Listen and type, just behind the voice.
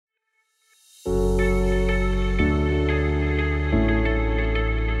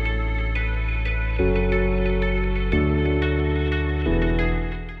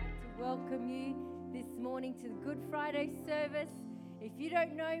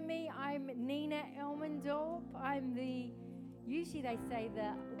me, I'm Nina Elmendorp. I'm usually they say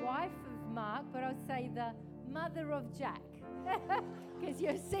the wife of Mark, but I'll say the mother of Jack. Because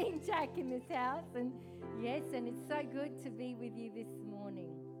you're seeing Jack in this house. And yes, and it's so good to be with you this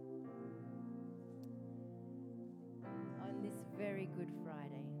morning. On this very Good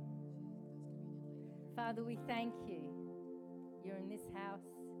Friday. Father, we thank you. You're in this house.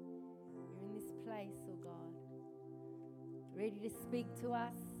 You're in this place, oh God. Ready to speak to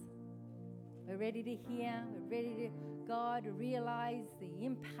us. We're ready to hear. We're ready to, God, realize the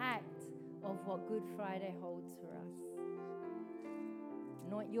impact of what Good Friday holds for us.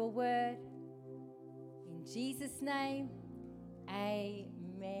 Not your word. In Jesus' name,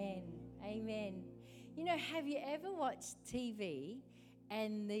 amen. Amen. You know, have you ever watched TV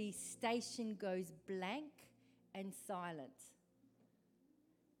and the station goes blank and silent?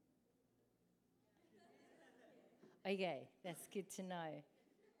 Okay, that's good to know.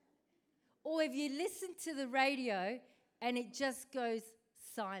 Or if you listen to the radio and it just goes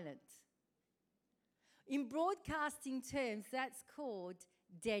silent. In broadcasting terms, that's called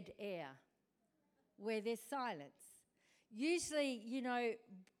dead air, where there's silence. Usually, you know,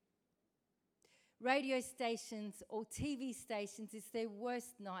 radio stations or TV stations is their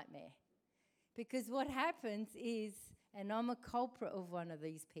worst nightmare. Because what happens is, and I'm a culprit of one of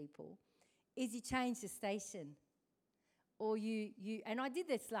these people, is you change the station. Or you and I did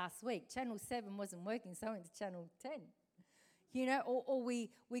this last week. Channel 7 wasn't working, so I went to Channel 10. You know, or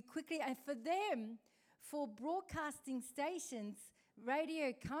we quickly, and for them, for broadcasting stations,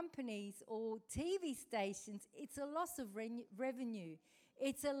 radio companies or TV stations, it's a loss of revenue.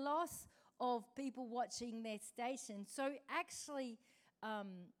 It's a loss of people watching their station. So actually,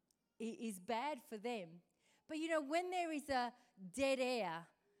 it is bad for them. But you know, when there is a dead air,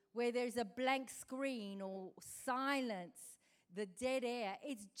 where there's a blank screen or silence, the dead air,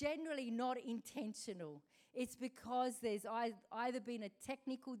 it's generally not intentional. It's because there's either been a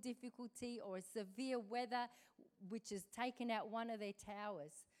technical difficulty or a severe weather which has taken out one of their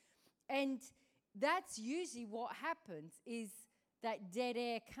towers. And that's usually what happens, is that dead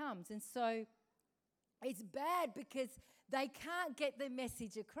air comes. And so it's bad because they can't get the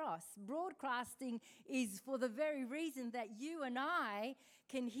message across. Broadcasting is for the very reason that you and I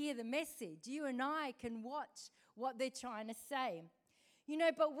can hear the message. You and I can watch what they're trying to say. You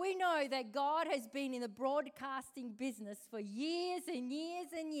know, but we know that God has been in the broadcasting business for years and years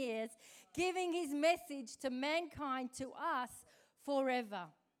and years, giving his message to mankind, to us, forever.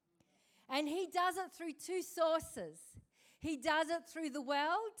 And he does it through two sources. He does it through the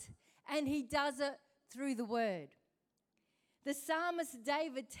world, and he does it through the word. The psalmist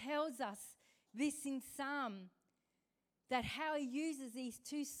David tells us this in Psalm, that how he uses these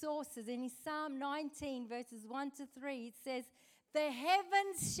two sources. And in Psalm 19, verses 1 to 3, it says, "The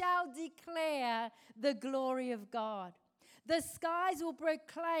heavens shall declare the glory of God. The skies will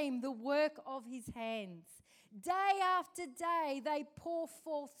proclaim the work of his hands. Day after day they pour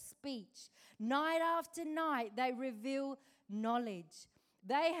forth speech. Night after night they reveal knowledge.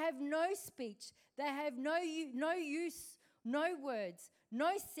 They have no speech. They have no use, no words.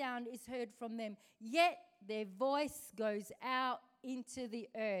 No sound is heard from them. Yet their voice goes out into the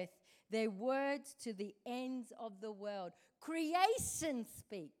earth. Their words to the ends of the world." Creation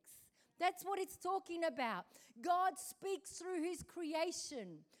speaks. That's what it's talking about. God speaks through his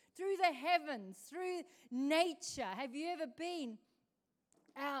creation, through the heavens, through nature. Have you ever been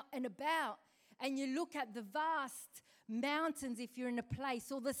out and about and you look at the vast mountains if you're in a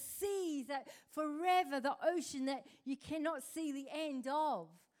place, or the seas that forever, the ocean that you cannot see the end of?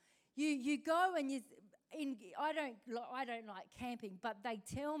 You go and I don't like camping, but they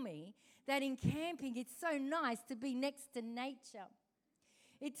tell me that in camping it's so nice to be next to nature.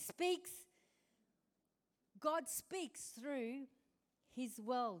 God speaks through his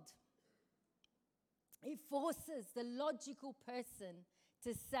world. It forces the logical person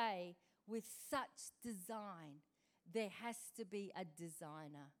to say, with such design, there has to be a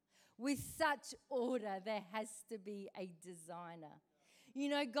designer. With such order, there has to be a designer. You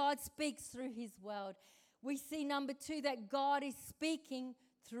know, God speaks through his world. We see, number 2, that God is speaking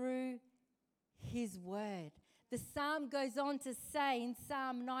through his word. The psalm goes on to say in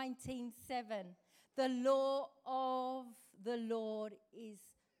Psalm 19:7, "The law of the Lord is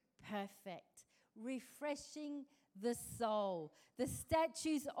perfect, refreshing the soul. The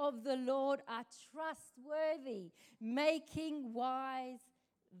statutes of the Lord are trustworthy, making wise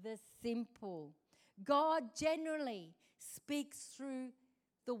the simple." God generally speaks through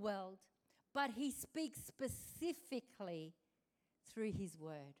the world, but he speaks specifically through his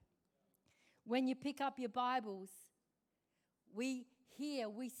word. When you pick up your Bibles, we here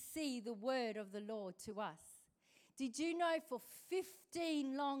we see the word of the Lord to us. Did you know for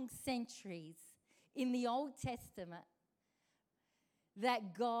 15 long centuries in the Old Testament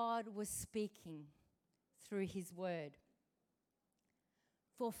that God was speaking through his word?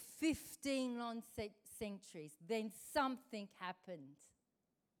 For 15 long centuries, then something happened.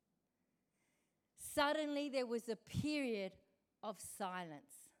 Suddenly there was a period of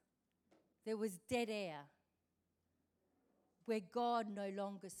silence. There was dead air where God no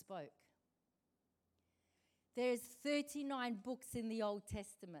longer spoke. There's 39 books in the Old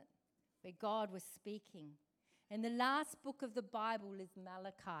Testament where God was speaking. And the last book of the Bible is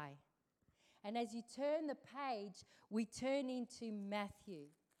Malachi. And as you turn the page, we turn into Matthew,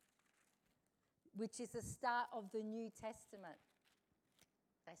 which is the start of the New Testament.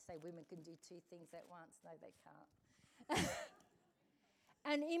 They say women can do two things at once. No, they can't.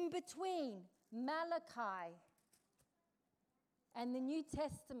 And in between Malachi and the New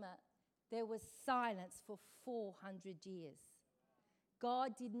Testament, there was silence for 400 years.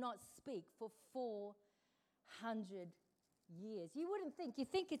 God did not speak for 400 years. You wouldn't think. You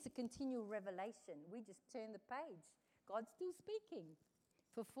think it's a continual revelation. We just turn the page. God's still speaking.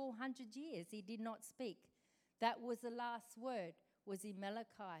 For 400 years, he did not speak. That was the last word, was in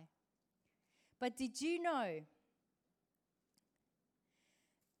Malachi. But did you know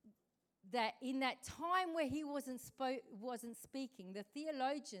that in that time where he wasn't speaking, the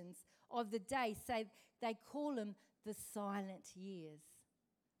theologians of the day say they call them the silent years.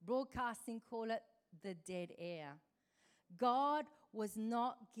 Broadcasting call it the dead air. God was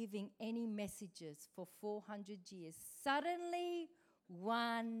not giving any messages for 400 years. Suddenly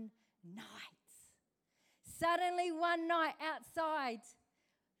one night outside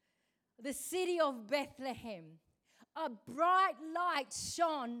the city of Bethlehem, a bright light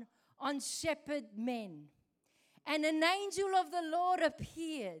shone on shepherd men, and an angel of the Lord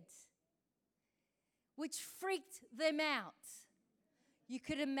appeared, which freaked them out. You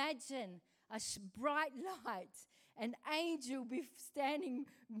could imagine a bright light, an angel standing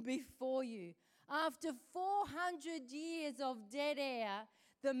before you. After 400 years of dead air,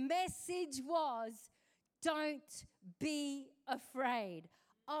 the message was, don't be afraid.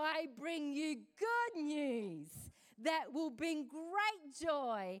 I bring you good news that will bring great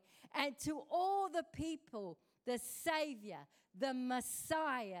joy, and to all the people, the Savior, the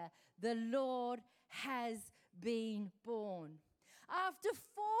Messiah, the Lord has been born. After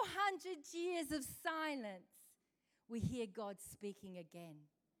 400 years of silence, we hear God speaking again.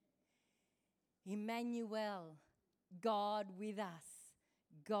 Emmanuel, God with us.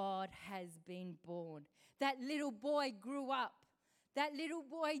 God has been born. That little boy grew up. That little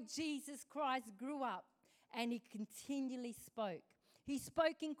boy, Jesus Christ, grew up, and he continually spoke. He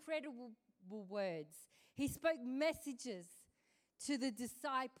spoke incredible words. He spoke messages to the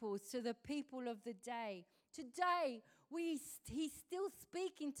disciples, to the people of the day. Today, he's still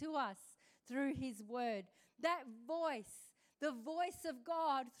speaking to us through his word. That voice, the voice of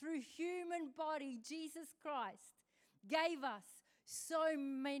God through human body, Jesus Christ, gave us so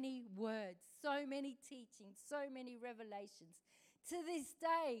many words, so many teachings, so many revelations. To this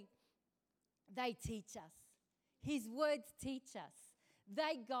day, they teach us. His words teach us.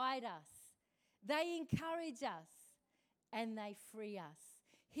 They guide us. They encourage us. And they free us.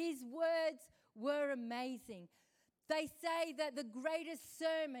 His words were amazing. They say that the greatest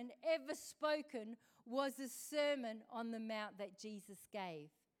sermon ever spoken was the Sermon on the Mount that Jesus gave.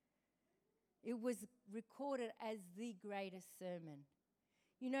 It was recorded as the greatest sermon.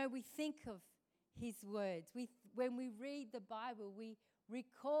 You know, we think of his words. When we read the Bible, we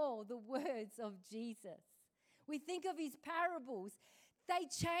recall the words of Jesus. We think of his parables. They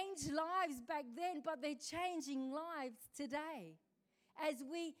changed lives back then, but they're changing lives today as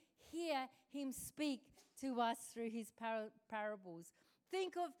we hear him speak to us through his parables.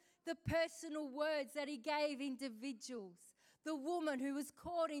 Think of the personal words that he gave individuals. The woman who was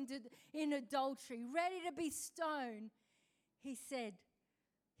caught in adultery, ready to be stoned. He said,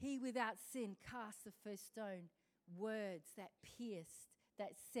 he without sin cast the first stone. Words that pierced,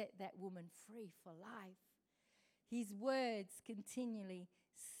 that set that woman free for life. His words continually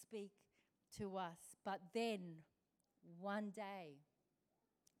speak to us. But then, one day,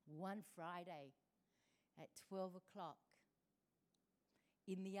 one Friday, at 12 o'clock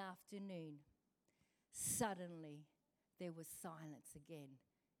in the afternoon, suddenly there was silence again,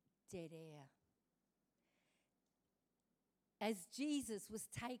 dead air. As Jesus was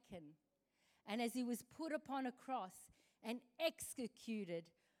taken and as he was put upon a cross and executed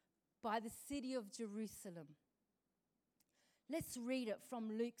by the city of Jerusalem. Let's read it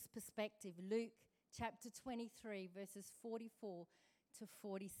from Luke's perspective. Luke chapter 23, verses 44 to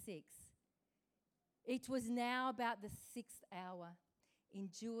 46. It was now about the 6th hour. In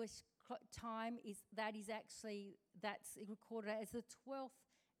Jewish time, that's recorded as the 12th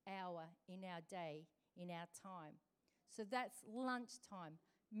hour in our day, in our time. So that's lunchtime,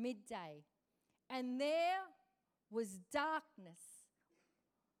 midday. And there was darkness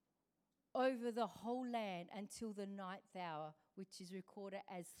over the whole land until the 9th hour, which is recorded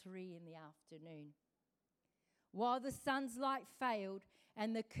as 3 in the afternoon. While the sun's light failed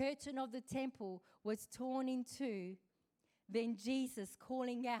and the curtain of the temple was torn in two, then Jesus,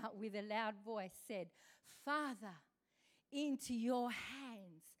 calling out with a loud voice, said, "Father, into your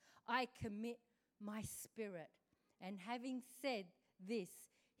hands I commit my spirit." And having said this,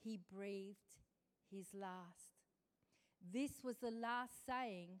 he breathed his last. This was the last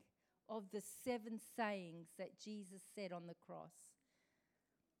saying of the 7 sayings that Jesus said on the cross.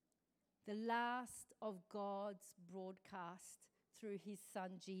 The last of God's broadcast through his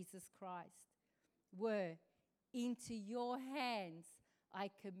Son Jesus Christ were, "Into your hands I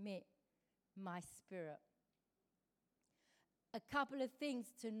commit my spirit." A couple of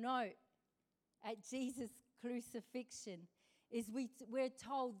things to note at Jesus' crucifixion is we're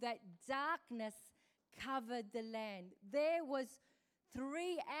told that darkness covered the land. There was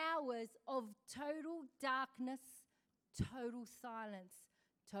 3 hours of total darkness, total silence,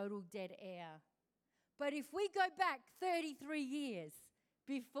 total dead air. But if we go back 33 years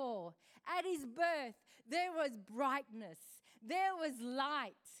before, at his birth, there was brightness, there was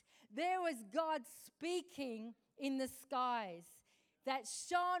light, there was God speaking in the skies that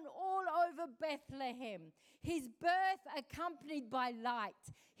shone all over Bethlehem. His birth accompanied by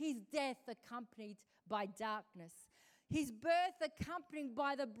light, his death accompanied by darkness. His birth accompanied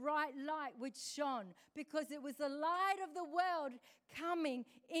by the bright light which shone, because it was the light of the world coming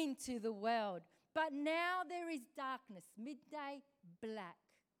into the world. But now there is darkness, midday black,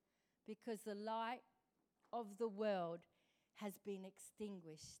 because the light of the world has been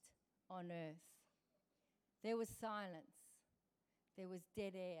extinguished on earth. There was silence. There was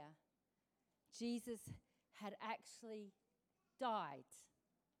dead air. Jesus had actually died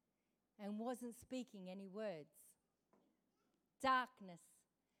and wasn't speaking any words. Darkness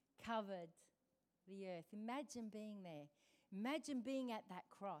covered the earth. Imagine being there. Imagine being at that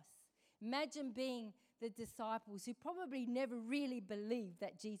cross. Imagine being the disciples who probably never really believed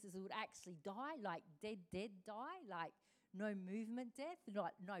that Jesus would actually die, like dead die, like no movement death,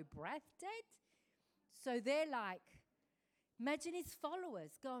 like no breath dead. So they're like, imagine his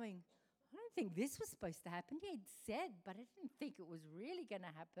followers going, "I don't think this was supposed to happen. He'd said, but I didn't think it was really going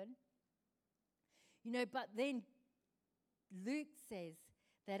to happen." But then Luke says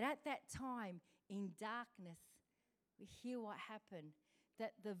that at that time in darkness, we hear what happened,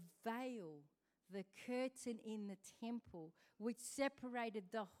 that the veil, the curtain in the temple, which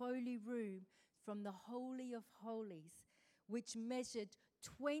separated the holy room from the Holy of Holies, which measured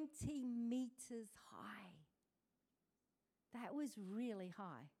 20 meters high. That was really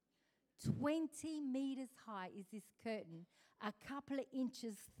high. 20 meters high is this curtain, a couple of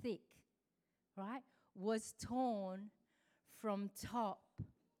inches thick, right? Was torn from top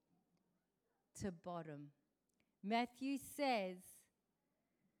to bottom. Matthew says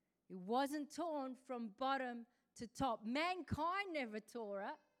it wasn't torn from bottom to top. Mankind never tore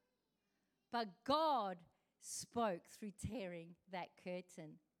it, but God spoke through tearing that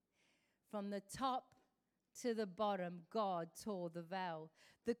curtain. From the top to the bottom, God tore the veil.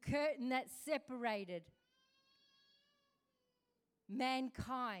 The curtain that separated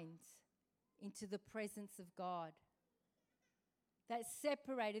mankind into the presence of God. That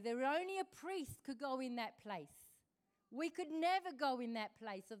separated. There only a priest could go in that place. We could never go in that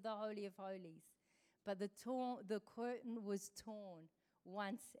place of the Holy of Holies. But the curtain was torn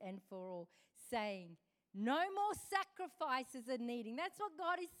once and for all, saying, no more sacrifices are needing. That's what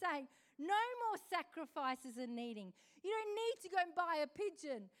God is saying. No more sacrifices are needing. You don't need to go and buy a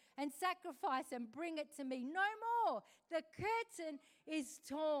pigeon and sacrifice and bring it to me. No more. The curtain is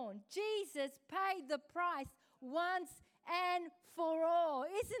torn. Jesus paid the price once and for all.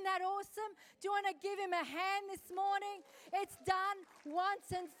 Isn't that awesome? Do you want to give him a hand this morning? It's done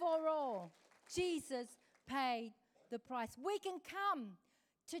once and for all. Jesus paid the price. We can come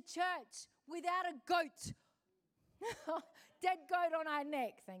to church without a goat. Dead goat on our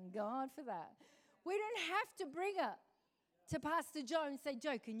neck. Thank God for that. We don't have to bring it to Pastor Joe and say,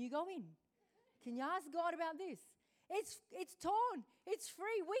 Joe, can you go in? Can you ask God about this? It's torn. It's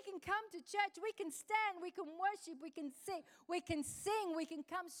free. We can come to church. We can stand. We can worship. We can sing. We can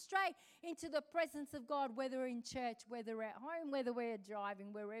come straight into the presence of God, whether we're in church, whether we're at home, whether we're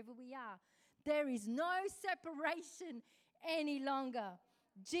driving, wherever we are. There is no separation any longer.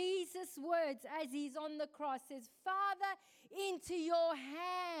 Jesus' words as he's on the cross says, Father, into your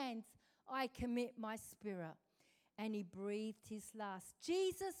hands I commit my spirit. And he breathed his last.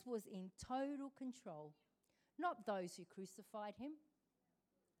 Jesus was in total control, not those who crucified him.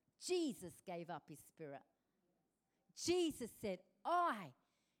 Jesus gave up his spirit. Jesus said, I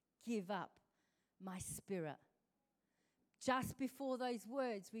give up my spirit. Just before those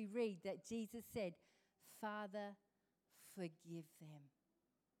words, we read that Jesus said, Father, forgive them.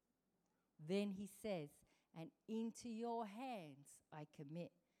 Then he says, and into your hands I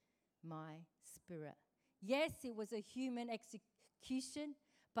commit my spirit. Yes, it was a human execution,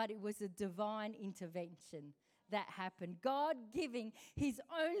 but it was a divine intervention that happened. God giving his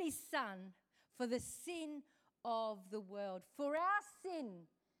only son for the sin of the world. For our sin,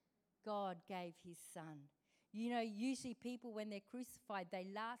 God gave his son. You know, usually people, when they're crucified, they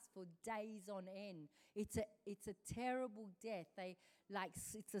last for days on end. It's a terrible death.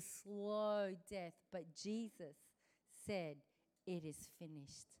 It's a slow death. But Jesus said, it is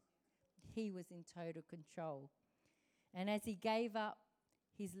finished. He was in total control. And as he gave up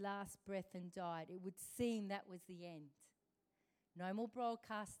his last breath and died, it would seem that was the end. No more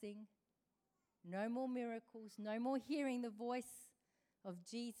broadcasting, no more miracles, no more hearing the voice of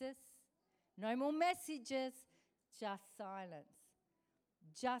Jesus, no more messages, just silence.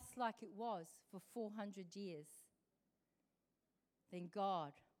 Just like it was for 400 years. Then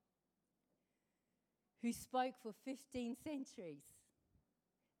God, who spoke for 15 centuries,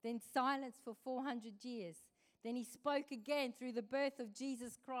 then silence for 400 years. Then he spoke again through the birth of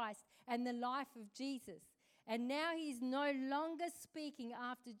Jesus Christ and the life of Jesus. And now he's no longer speaking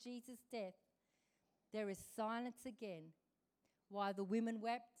after Jesus' death. There is silence again. While the women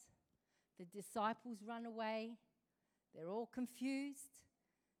wept, the disciples run away. They're all confused.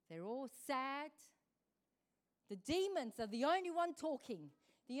 They're all sad. The demons are the only one talking.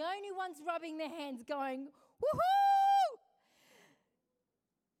 The only ones rubbing their hands going, woohoo!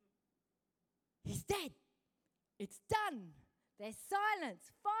 He's dead. It's done. There's silence.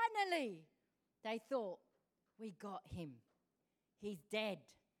 Finally, they thought, we got him. He's dead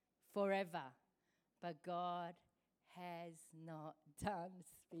forever. But God has not done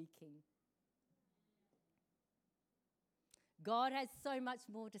speaking. God has so much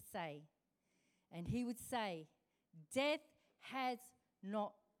more to say. And he would say, death has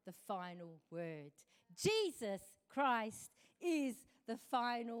not the final word. Jesus Christ is the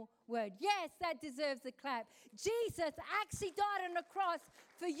final word. Yes, that deserves a clap. Jesus actually died on the cross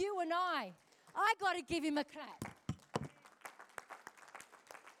for you and I. I got to give him a clap.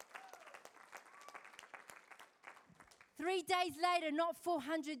 Three days later, not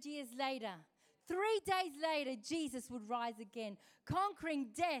 400 years later, 3 days later, Jesus would rise again, conquering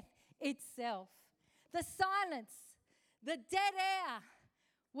death itself. The silence, the dead air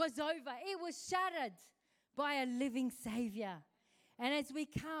was over. It was shattered by a living Savior. And as we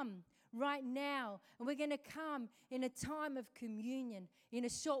come right now, and we're going to come in a time of communion in a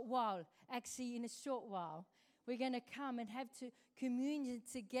short while, we're going to come and have communion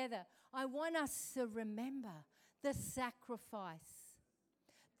together. I want us to remember the sacrifice,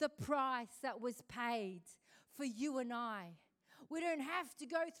 the price that was paid for you and I. We don't have to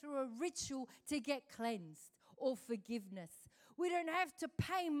go through a ritual to get cleansed or forgiveness. We don't have to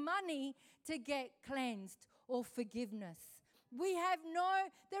pay money to get cleansed or forgiveness.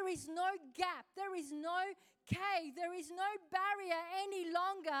 There is no gap, there is no cave, there is no barrier any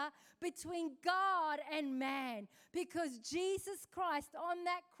longer between God and man, because Jesus Christ on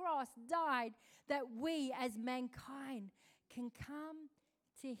that cross died that we as mankind can come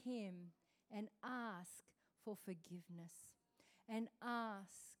to him and ask for forgiveness and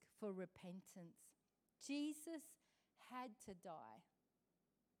ask for repentance. Jesus had to die,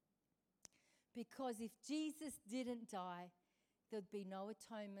 because if Jesus didn't die, there'd be no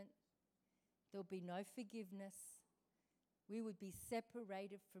atonement, there'll be no forgiveness. We would be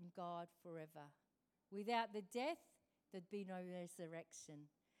separated from God forever. Without the death, there'd be no resurrection.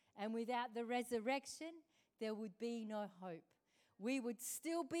 And without the resurrection, there would be no hope. We would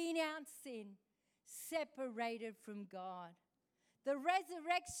still be in our sin, separated from God. The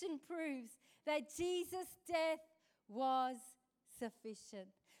resurrection proves that Jesus' death was sufficient.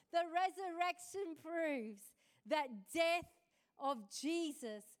 The resurrection proves that death of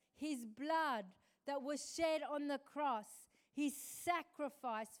Jesus, his blood that was shed on the cross, his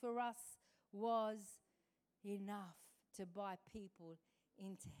sacrifice for us was enough to buy people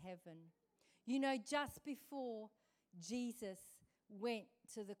into heaven. You know, just before Jesus went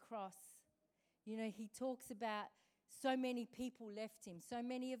to the cross, you know, he talks about so many people left him, so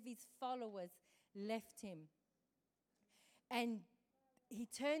many of his followers left him. And he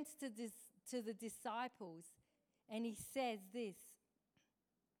turns to the disciples and he says this,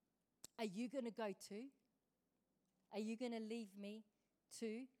 are you going to go too? Are you going to leave me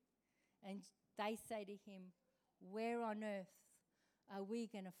too? And they say to him, where on earth are we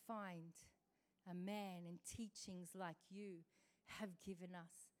going to find a man and teachings like you have given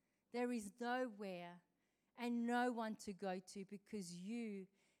us? There is nowhere and no one to go to, because you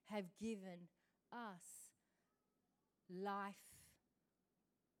have given us life,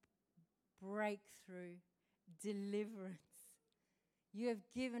 breakthrough, deliverance. You have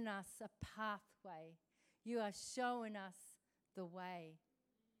given us a pathway. You are showing us the way.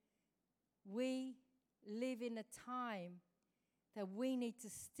 We live in a time that we need to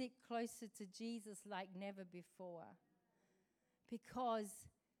stick closer to Jesus like never before, because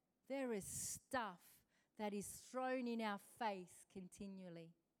there is stuff that is thrown in our face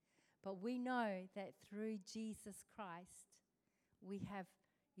continually. But we know that through Jesus Christ, we have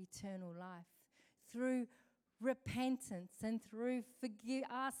eternal life. Through repentance and through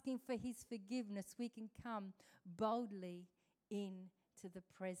asking for his forgiveness, we can come boldly into the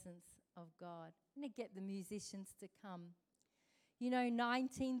presence of God. I'm going to get the musicians to come. You know,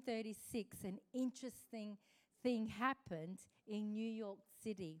 1936, an interesting thing happened in New York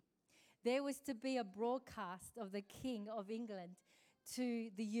City. There was to be a broadcast of the King of England to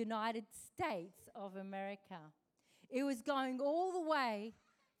the United States of America. It was going all the way,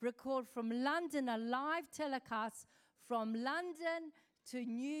 record from London, a live telecast from London to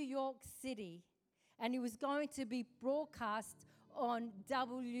New York City. And it was going to be broadcast on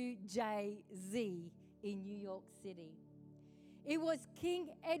WJZ in New York City. It was King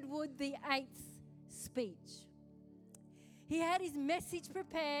Edward VIII's speech. He had his message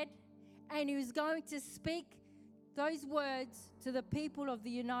prepared, and he was going to speak those words to the people of the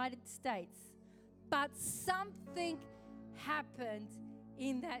United States. But something happened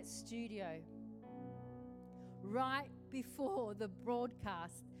in that studio. Right before the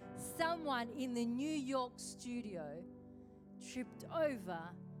broadcast, someone in the New York studio tripped over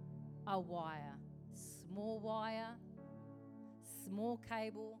a wire. Small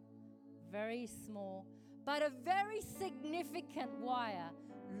cable, very small, but a very significant wire,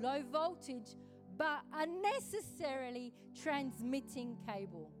 low voltage, but unnecessarily transmitting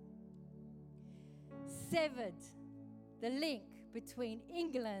cable. Severed the link between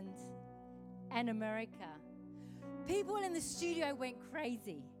England and America. People in the studio went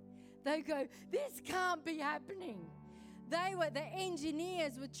crazy. They go, this can't be happening. The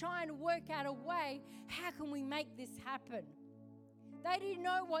engineers were trying to work out a way, how can we make this happen? They didn't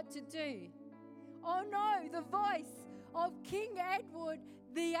know what to do. Oh no, the voice of King Edward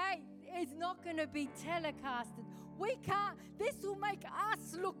VIII is not going to be telecasted. We can't, this will make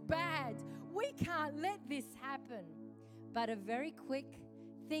us look bad. We can't let this happen. But a very quick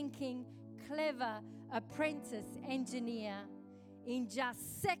thinking, clever apprentice engineer, in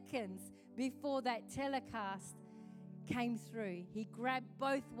just seconds before that telecast came through, he grabbed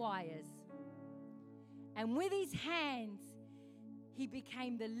both wires, and with his hands, he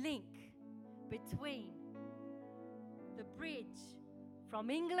became the link between the bridge from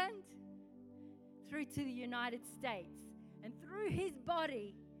England through to the United States. And through his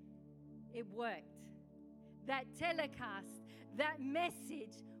body, it worked. That telecast, that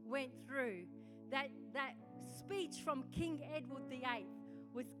message went through. That speech from King Edward VIII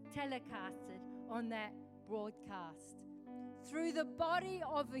was telecasted on that broadcast. Through the body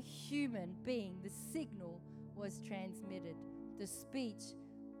of a human being, the signal was transmitted. The speech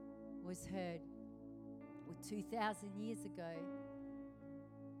was heard. Well, 2,000 years ago,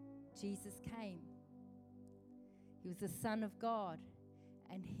 Jesus came. He was the Son of God,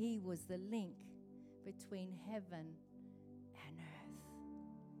 and he was the link between heaven and earth.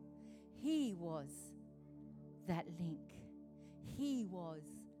 He was that link. He was,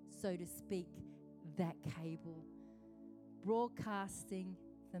 so to speak, that cable, broadcasting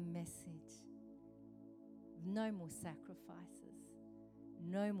the message. No more sacrifices,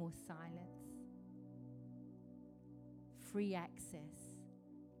 no more silence. Free access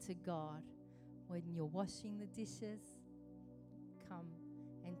to God. When you're washing the dishes, come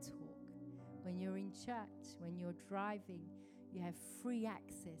and talk. When you're in church, when you're driving, you have free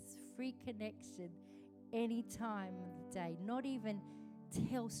access, free connection any time of the day. Not even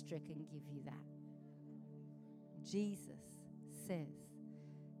Telstra can give you that. Jesus says,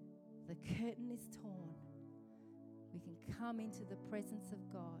 the curtain is torn. We can come into the presence of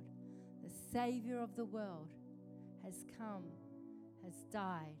God. The Savior of the world has come, has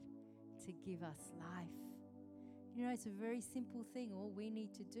died to give us life. You know, it's a very simple thing. All we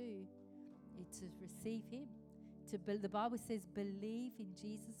need to do is to receive him, The Bible says, believe in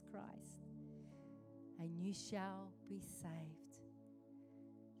Jesus Christ and you shall be saved.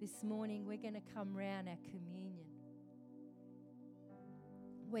 This morning we're going to come round our communion.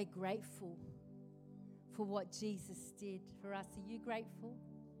 We're grateful for what Jesus did for us. Are you grateful?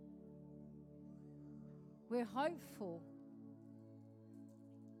 We're hopeful.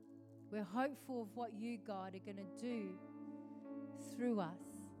 We're hopeful of what you, God, are going to do through us.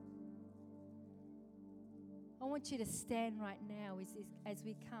 I want you to stand right now as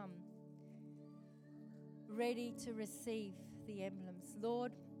we come, ready to receive the emblems.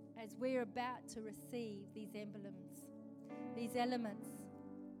 Lord, as we're about to receive these emblems, these elements,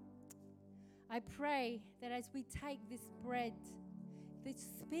 I pray that as we take this bread, that's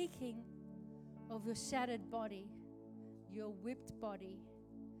speaking of your shattered body, your whipped body,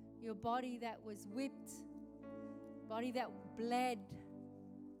 your body that was whipped, body that bled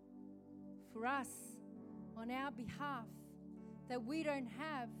for us on our behalf, that we don't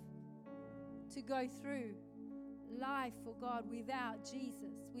have to go through life, oh God, without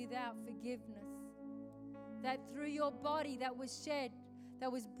Jesus, without forgiveness. That through your body that was shed, that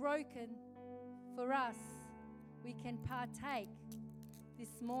was broken for us, we can partake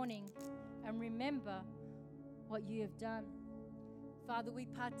this morning and remember what you have done. Father, we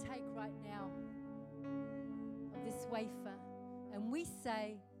partake right now of this wafer and we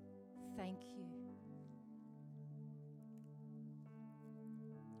say thank you.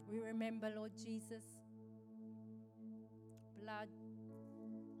 We remember, Lord Jesus, blood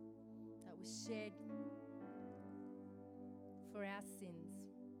that was shed for our sins.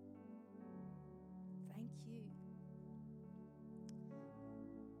 Thank you.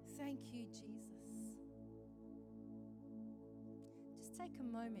 Thank you, Jesus. Just take a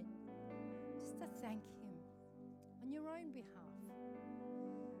moment just to thank Him on your own behalf.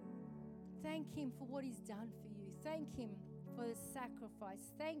 Thank Him for what He's done for you. Thank Him for the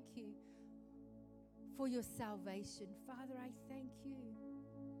sacrifice. Thank you for your salvation. Father, I thank you.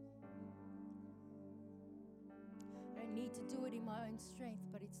 I don't need to do it in my own strength,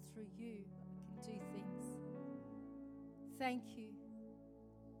 but it's through you I can do things. Thank you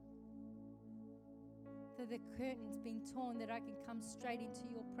that the curtain's been torn, that I can come straight into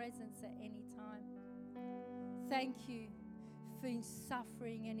your presence at any time. Thank you for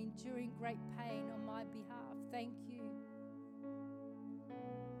suffering and enduring great pain on my behalf. Thank you.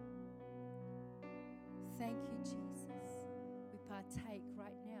 Thank you, Jesus. We partake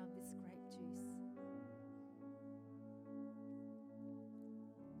right now of this grape juice.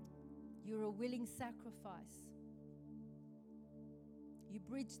 You're a willing sacrifice. You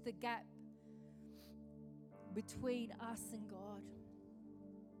bridge the gap between us and God,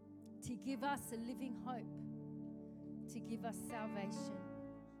 to give us a living hope, to give us salvation.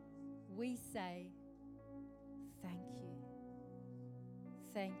 We say, thank you,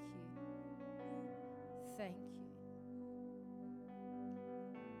 thank you, thank you.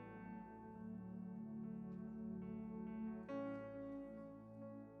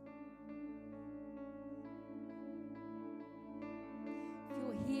 If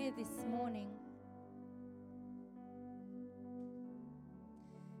you're here this morning,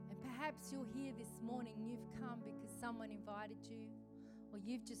 perhaps you're here this morning, you've come because someone invited you, or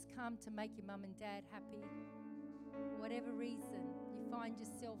you've just come to make your mum and dad happy. Whatever reason, you find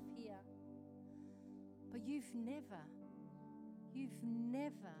yourself here. But you've never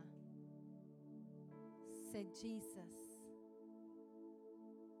said, Jesus,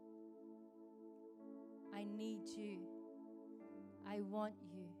 I need you. I want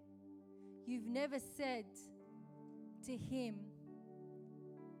you. You've never said to Him,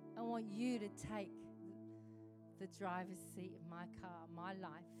 I want you to take the driver's seat of my car, my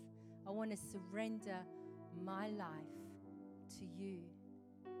life. I want to surrender my life to you.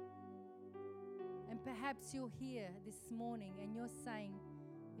 And perhaps you're here this morning and you're saying,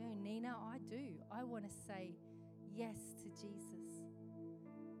 Nina, I do. I want to say yes to Jesus.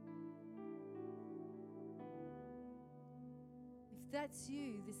 If that's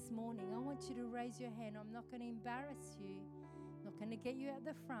you this morning, I want you to raise your hand. I'm not going to embarrass you. Not going to get you at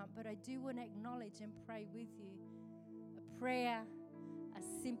the front, but I do want to acknowledge and pray with you. A prayer, a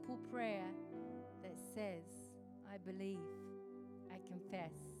simple prayer that says, I believe, I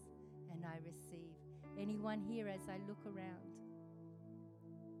confess, and I receive. Anyone here as I look around?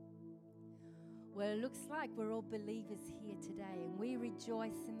 Well, it looks like we're all believers here today, and we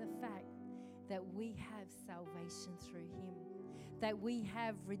rejoice in the fact that we have salvation through Him, that we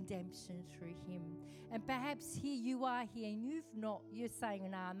have redemption through Him. And perhaps here you are here and you're saying,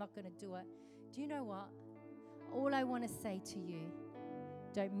 no, I'm not going to do it. Do you know what? All I want to say to you,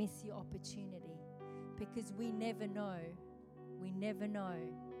 don't miss your opportunity. because we never know. We never know.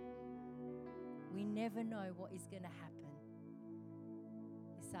 We never know what is going to happen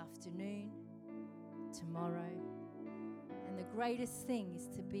this afternoon, tomorrow. And the greatest thing is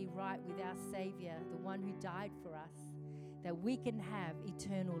to be right with our Savior, the one who died for us, that we can have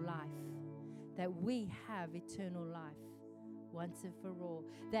eternal life, that we have eternal life once and for all,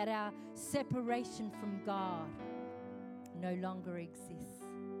 that our separation from God no longer exists,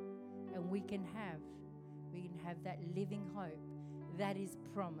 and we can have that living hope that is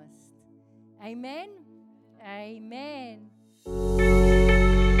promised. Amen. Amen.